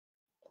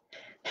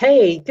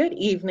Hey, good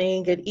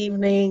evening,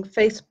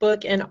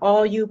 Facebook and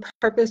all you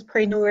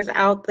purposepreneurs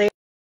out there.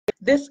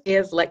 This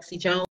is Lexi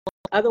Jones,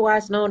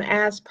 otherwise known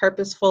as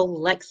Purposeful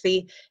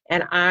Lexi,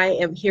 and I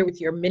am here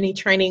with your mini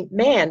training.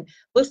 Man,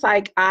 it feels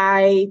like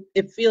I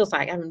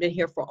haven't been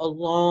here for a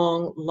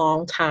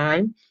long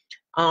time.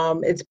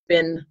 It's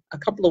been a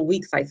couple of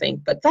weeks, I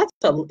think, but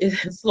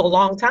it's a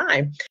long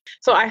time.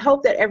 So I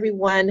hope that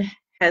everyone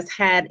has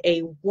had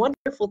a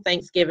wonderful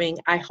Thanksgiving.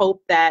 I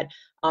hope that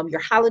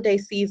your holiday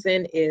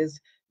season is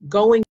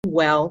going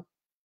well.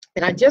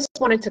 And I just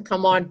wanted to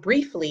come on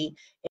briefly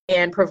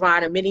and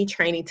provide a mini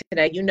training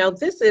today.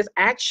 This is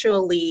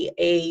actually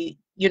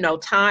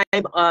time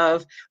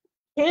of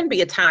can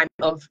be a time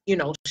of,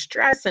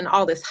 stress and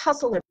all this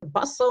hustle and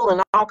bustle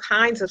and all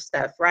kinds of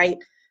stuff, right?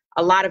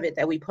 A lot of it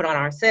that we put on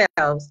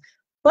ourselves.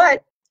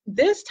 But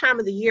this time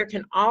of the year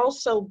can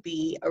also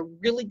be a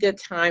really good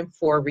time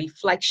for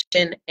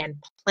reflection and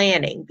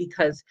planning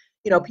because,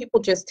 people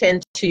just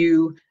tend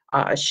to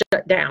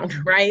shut down,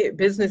 right?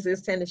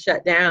 Businesses tend to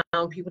shut down.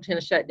 People tend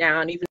to shut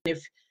down, even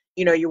if,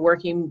 you're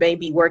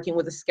maybe working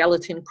with a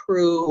skeleton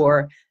crew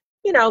or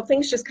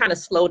things just kind of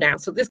slow down.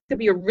 So this could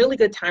be a really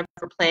good time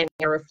for planning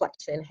and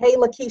reflection. Hey,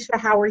 Lakeisha,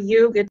 how are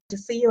you? Good to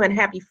see you and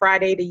happy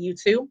Friday to you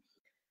too.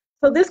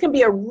 So this can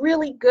be a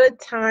really good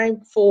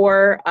time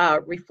for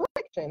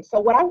reflection. So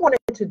what I wanted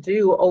to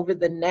do over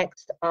the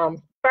next,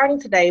 starting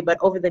today, but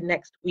over the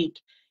next week,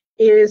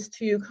 is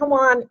to come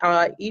on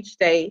each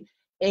day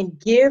and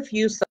give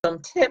you some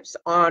tips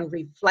on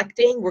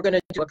reflecting. We're going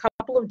to do a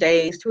couple of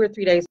days, 2 or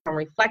 3 days on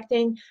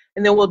reflecting,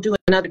 and then we'll do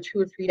another 2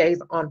 or 3 days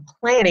on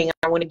planning.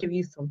 I want to give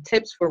you some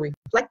tips for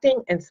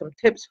reflecting and some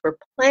tips for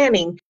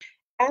planning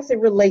as it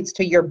relates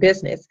to your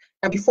business.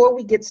 Now, before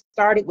we get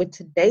started with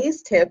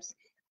today's tips,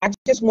 I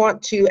just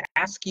want to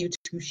ask you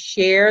to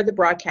share the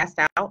broadcast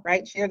out,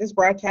 right? Share this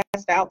broadcast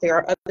out. There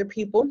are other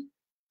people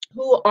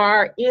who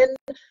are in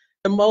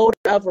the mode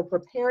of or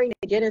preparing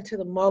to get into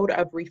the mode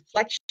of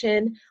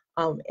reflection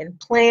and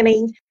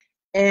planning,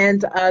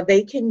 and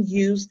they can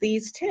use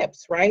these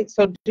tips, right?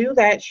 So do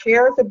that,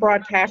 share the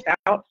broadcast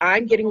out.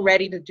 I'm getting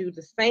ready to do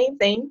the same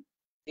thing.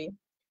 See?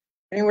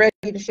 Getting ready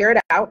to share it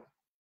out.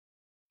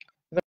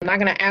 I'm not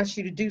going to ask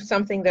you to do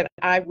something that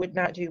I would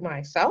not do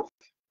myself.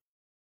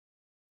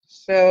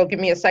 So give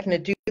me a second to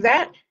do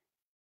that.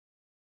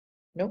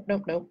 Nope.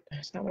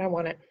 That's not what I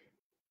wanted.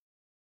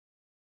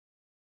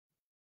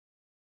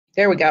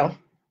 There we go.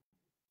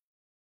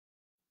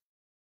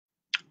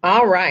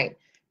 All right.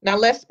 Now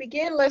let's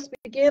begin.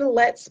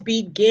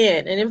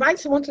 And invite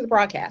someone to the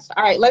broadcast.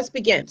 All right, let's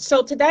begin.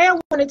 So today I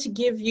wanted to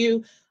give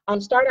you,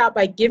 start out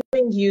by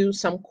giving you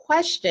some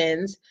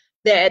questions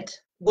that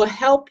will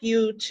help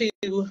you to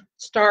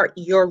start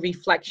your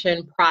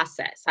reflection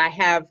process. I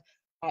have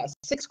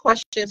 6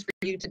 questions for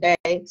you today,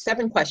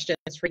 7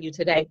 questions for you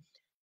today.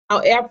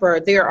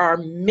 However, there are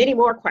many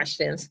more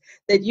questions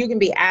that you can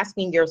be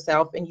asking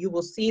yourself, and you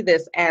will see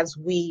this as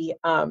we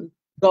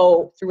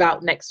go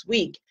throughout next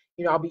week.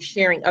 I'll be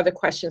sharing other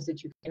questions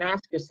that you can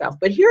ask yourself.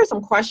 But here are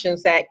some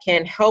questions that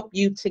can help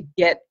you to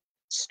get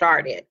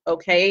started,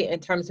 okay, in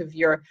terms of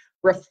your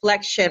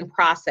reflection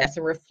process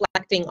and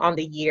reflecting on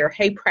the year.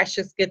 Hey,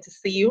 Precious, good to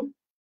see you.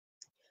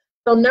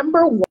 So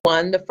number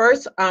 1, the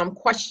first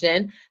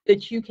question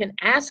that you can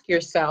ask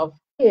yourself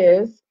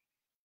is,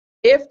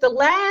 if the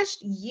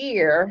last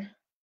year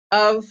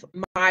of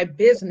my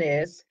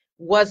business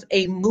was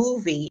a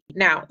movie.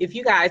 Now, if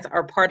you guys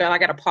are part of, I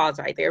got to pause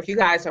right there. If you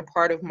guys are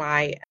part of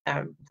my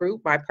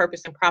group, my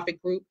Purpose and Profit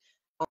group,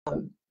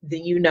 then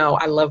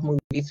I love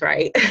movies,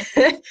 right?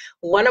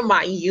 One of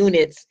my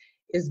units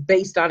is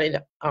based on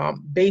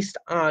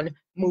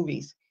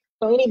movies.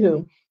 So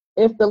anywho,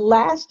 if the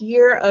last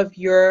year of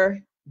your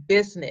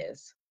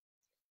business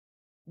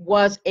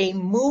was a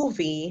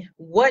movie,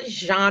 what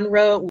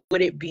genre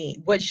would it be?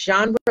 So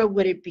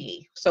would it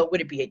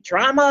be a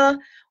drama?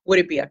 Would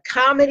it be a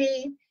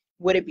comedy?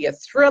 Would it be a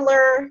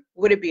thriller?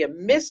 Would it be a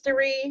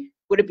mystery?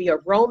 Would it be a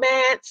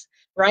romance,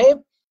 right?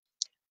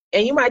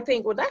 And you might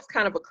think, well, that's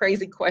kind of a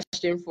crazy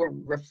question for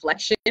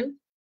reflection.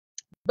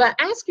 But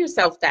ask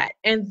yourself that.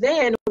 And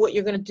then what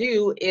you're going to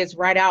do is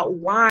write out,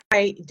 why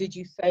did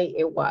you say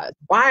it was?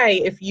 Why,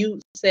 if you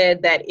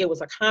said that it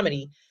was a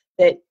comedy,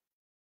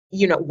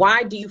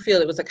 why do you feel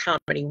it was a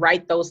comedy?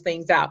 Write those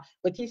things out.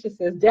 Lakeisha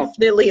says,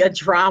 definitely a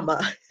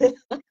drama.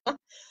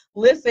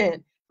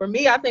 Listen, for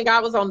me, I think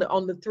I was on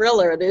the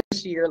thriller this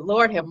year.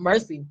 Lord have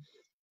mercy.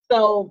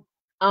 So,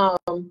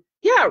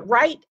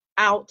 write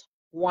out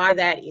why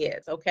that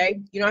is,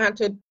 okay? You don't have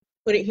to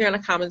put it here in the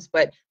comments,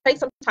 but take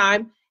some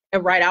time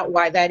and write out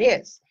why that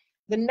is.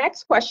 The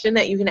next question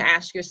that you can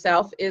ask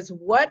yourself is,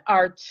 what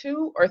are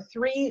 2 or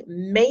 3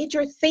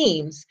 major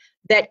themes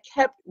that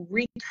kept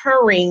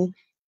recurring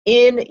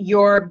in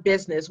your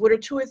business? What are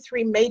 2 or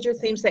 3 major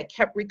themes that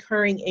kept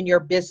recurring in your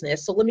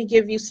business? So let me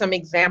give you some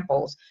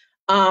examples.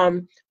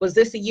 Was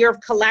this a year of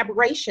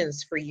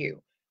collaborations for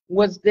you?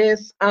 Was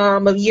this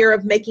a year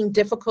of making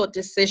difficult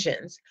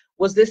decisions?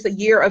 Was this a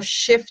year of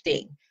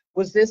shifting?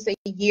 Was this a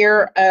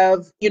year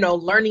of,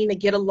 learning to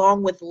get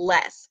along with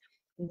less?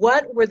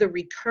 what were the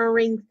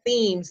recurring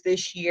themes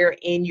this year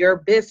in your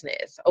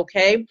business,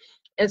 okay?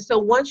 And so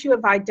once you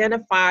have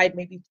identified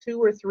maybe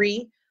 2 or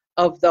 3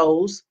 of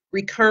those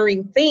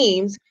recurring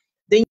themes,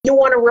 then you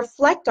want to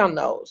reflect on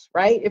those,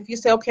 right? If you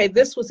say, okay,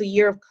 this was a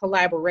year of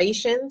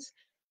collaborations,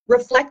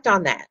 reflect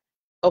on that,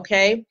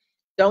 okay?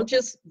 Don't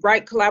just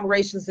write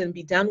collaborations and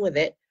be done with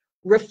it.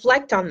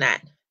 Reflect on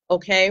that,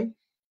 okay?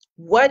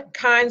 What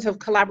kinds of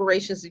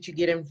collaborations did you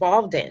get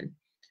involved in?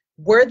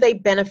 Were they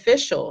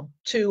beneficial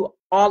to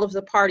all of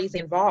the parties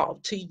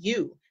involved, to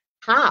you?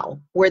 How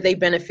were they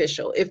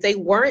beneficial? If they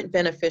weren't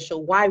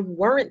beneficial, why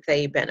weren't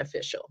they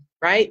beneficial,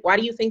 right? Why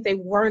do you think they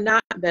were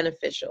not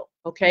beneficial?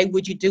 Okay,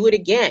 would you do it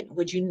again?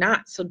 Would you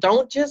not? So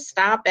don't just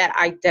stop at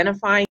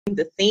identifying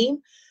the theme,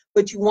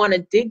 but you want to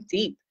dig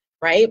deep,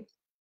 right?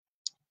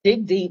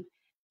 Dig deep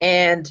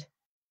and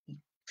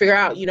figure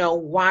out,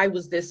 why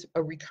was this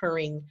a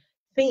recurring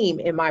theme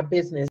in my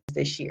business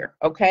this year,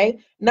 okay?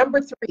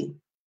 Number 3,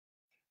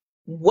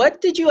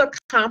 what did you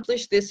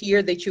accomplish this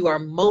year that you are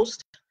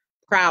most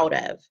proud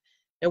of?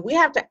 And we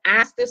have to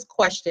ask this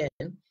question,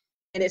 and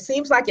it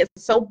seems like it's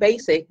so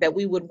basic that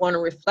we would want to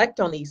reflect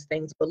on these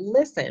things, but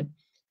listen,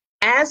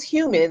 as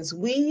humans,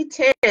 we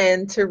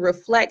tend to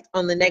reflect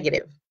on the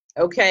negative,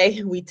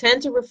 okay? We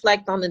tend to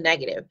reflect on the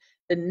negative.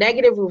 The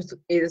negative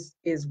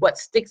is what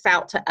sticks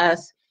out to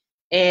us,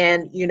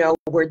 and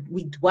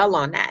we dwell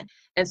on that.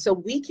 And so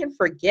we can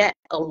forget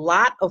a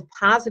lot of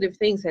positive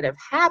things that have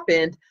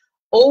happened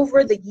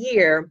over the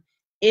year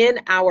in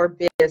our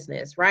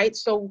business, right?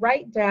 So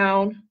write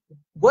down,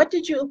 what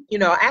did you,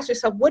 ask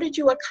yourself, what did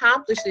you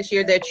accomplish this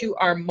year that you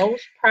are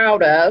most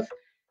proud of?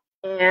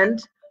 And,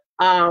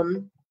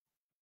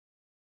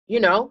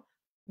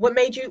 what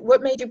made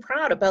you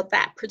proud about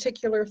that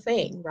particular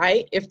thing,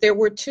 right? If there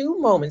were 2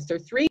 moments, there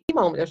 3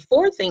 moments, there's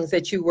 4 things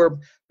that you were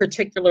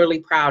particularly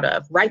proud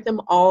of, write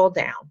them all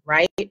down,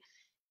 right?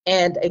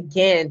 And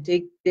again,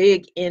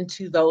 dig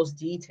into those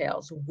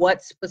details.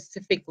 What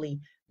specifically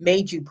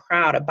made you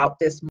proud about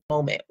this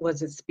moment?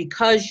 Was it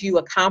because you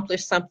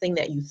accomplished something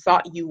that you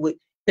thought you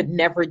could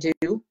never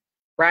do,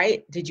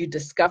 right? Did you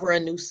discover a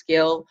new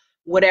skill?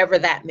 Whatever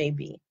that may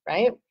be,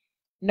 right?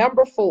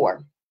 Number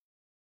 4,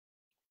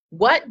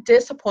 what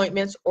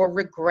disappointments or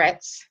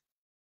regrets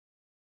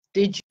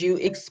did you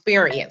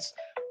experience?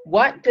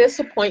 What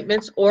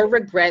disappointments or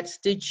regrets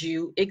did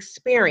you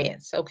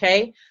experience?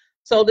 Okay,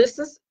 so this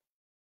is,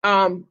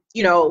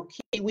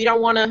 we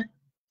don't want to,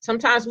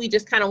 sometimes we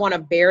just kind of want to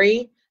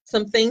bury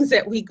some things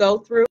that we go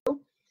through,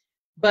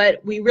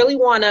 but we really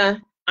want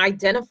to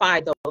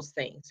identify those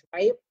things,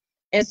 right?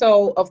 And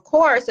so, of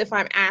course, if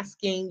I'm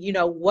asking,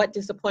 what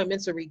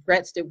disappointments or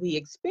regrets did we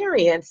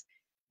experience,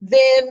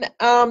 then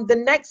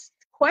the next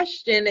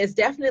question is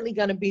definitely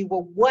going to be,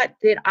 well, what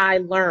did I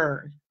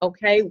learn?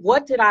 Okay,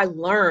 what did I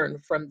learn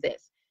from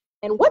this?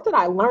 And what did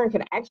I learn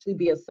can actually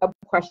be a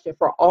sub-question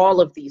for all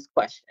of these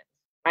questions,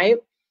 right?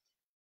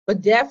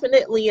 But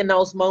definitely in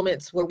those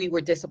moments where we were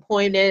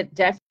disappointed,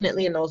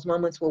 definitely in those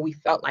moments where we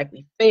felt like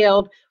we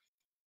failed,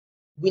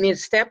 we need to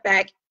step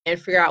back and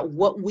figure out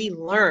what we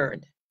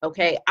learned.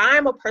 Okay,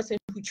 I'm a person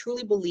who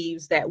truly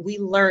believes that we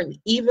learn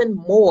even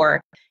more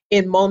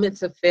in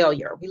moments of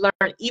failure. We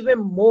learn even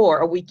more,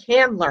 or we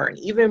can learn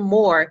even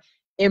more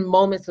in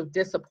moments of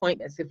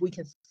disappointments. If we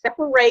can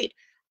separate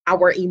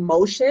our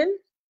emotion,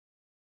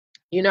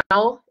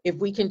 if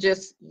we can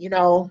just,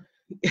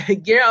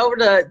 get over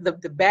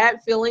the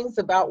bad feelings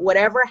about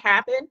whatever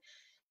happened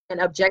and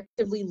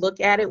objectively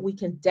look at it, we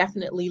can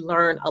definitely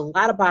learn a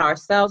lot about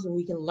ourselves, and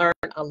we can learn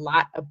a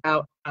lot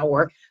about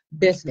our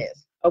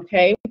business.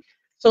 Okay,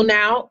 so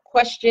now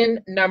question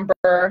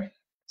number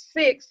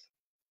 6,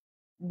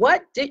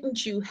 what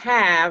didn't you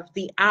have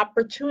the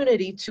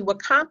opportunity to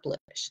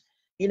accomplish?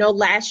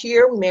 Last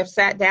year we may have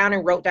sat down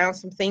and wrote down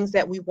some things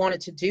that we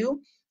wanted to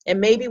do, and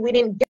maybe we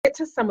didn't get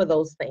to some of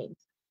those things.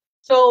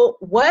 So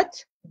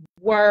what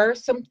were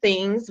some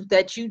things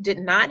that you did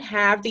not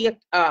have the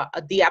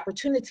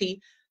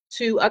opportunity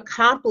to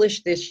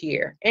accomplish this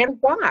year, and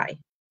why?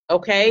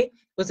 Okay,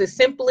 was it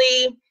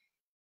simply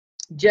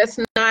just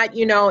not,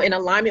 in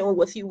alignment with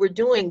what you were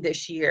doing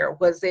this year?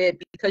 Was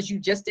it because you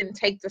just didn't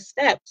take the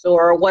steps,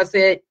 or was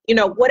it,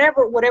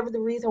 whatever the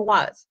reason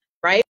was,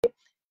 right?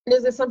 And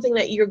is it something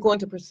that you're going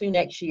to pursue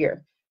next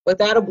year? But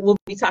we'll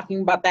be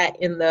talking about that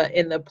in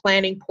the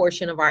planning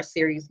portion of our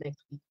series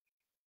next week.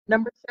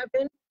 Number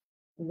 7,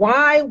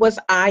 why was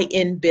I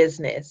in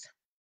business?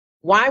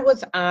 Why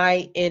was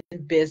I in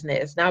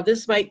business? Now,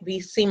 this might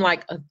seem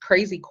like a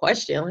crazy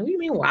question. What do you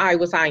mean, why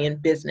was I in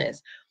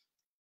business?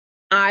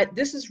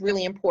 This is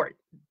really important,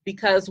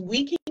 because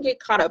we can get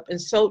caught up in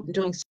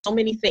doing so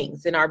many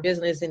things in our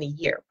business in a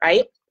year,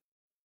 right?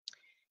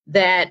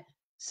 That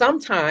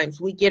sometimes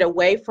we get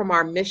away from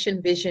our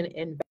mission, vision,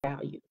 and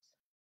values.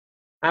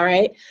 All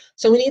right.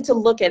 So we need to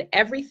look at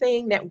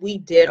everything that we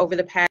did over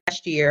the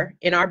past year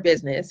in our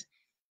business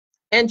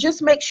and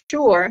just make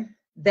sure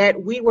that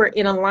we were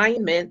in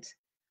alignment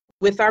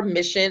with our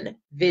mission,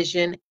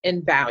 vision,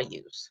 and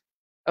values.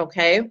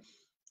 Okay.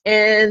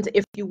 And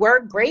if you were,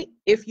 great.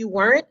 If you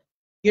weren't,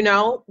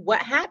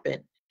 what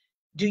happened?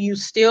 Do you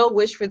still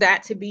wish for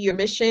that to be your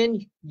mission?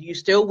 Do you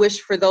still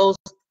wish for those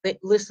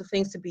list of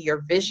things to be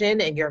your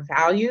vision and your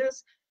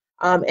values?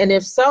 And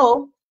if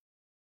so,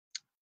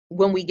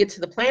 when we get to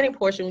the planning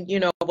portion,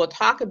 we'll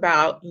talk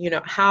about,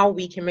 how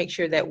we can make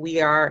sure that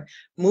we are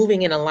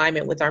moving in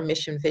alignment with our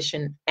mission,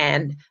 vision,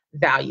 and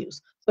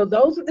values. So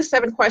those are the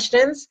 7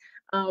 questions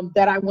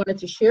that I wanted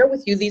to share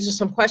with you. These are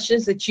some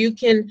questions that you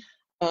can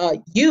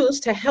use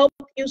to help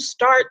you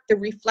start the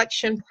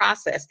reflection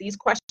process. These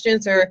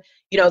questions are,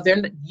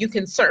 you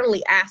can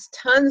certainly ask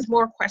tons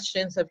more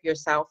questions of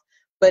yourself,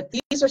 but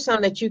these are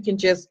some that you can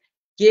just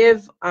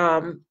give,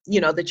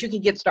 that you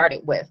can get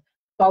started with.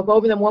 So I'll go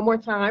over them one more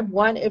time.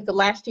 1, if the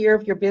last year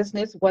of your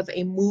business was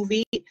a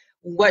movie,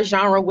 what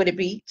genre would it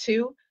be?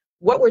 2,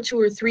 what were 2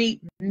 or 3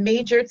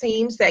 major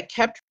themes that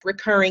kept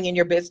recurring in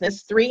your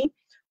business? 3,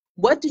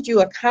 what did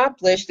you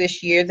accomplish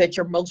this year that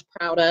you're most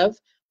proud of?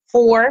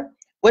 4,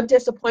 what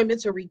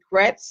disappointments or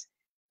regrets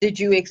did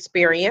you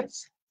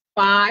experience?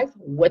 5,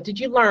 what did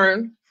you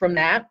learn from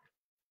that?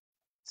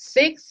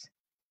 6,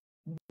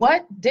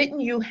 what didn't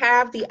you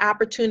have the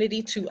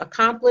opportunity to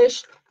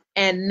accomplish?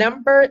 And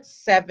number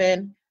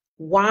 7,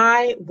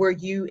 why were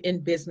you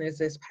in business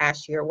this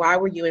past year? Why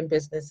were you in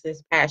business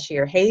this past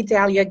year? Hey,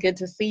 Dahlia, good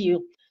to see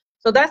you.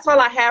 So that's all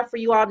I have for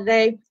you all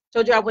today.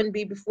 Told you I wouldn't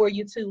be before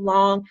you too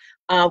long.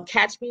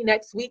 Catch me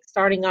next week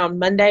starting on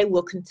Monday.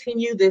 We'll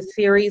continue this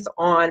series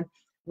on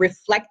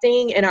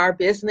reflecting in our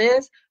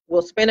business.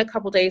 We'll spend a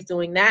couple days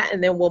doing that,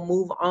 and then we'll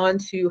move on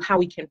to how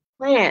we can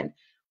plan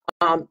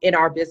in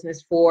our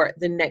business for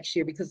the next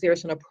year, because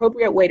there's an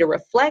appropriate way to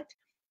reflect,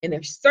 and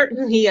there's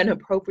certainly an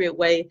appropriate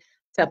way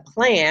to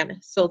plan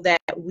so that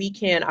we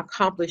can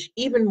accomplish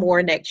even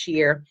more next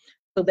year,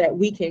 so that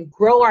we can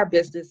grow our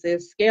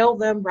businesses, scale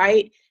them,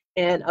 right,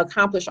 and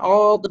accomplish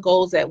all the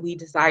goals that we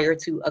desire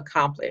to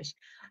accomplish.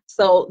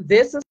 So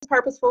this is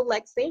Purposeful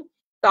Lexi.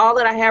 That's all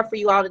that I have for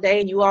you all today,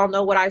 and you all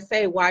know what I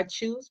say: why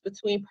choose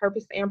between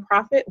purpose and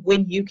profit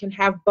when you can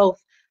have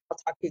both? I'll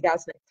talk to you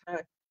guys next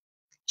time.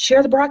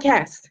 Share the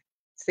broadcast.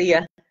 See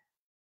ya.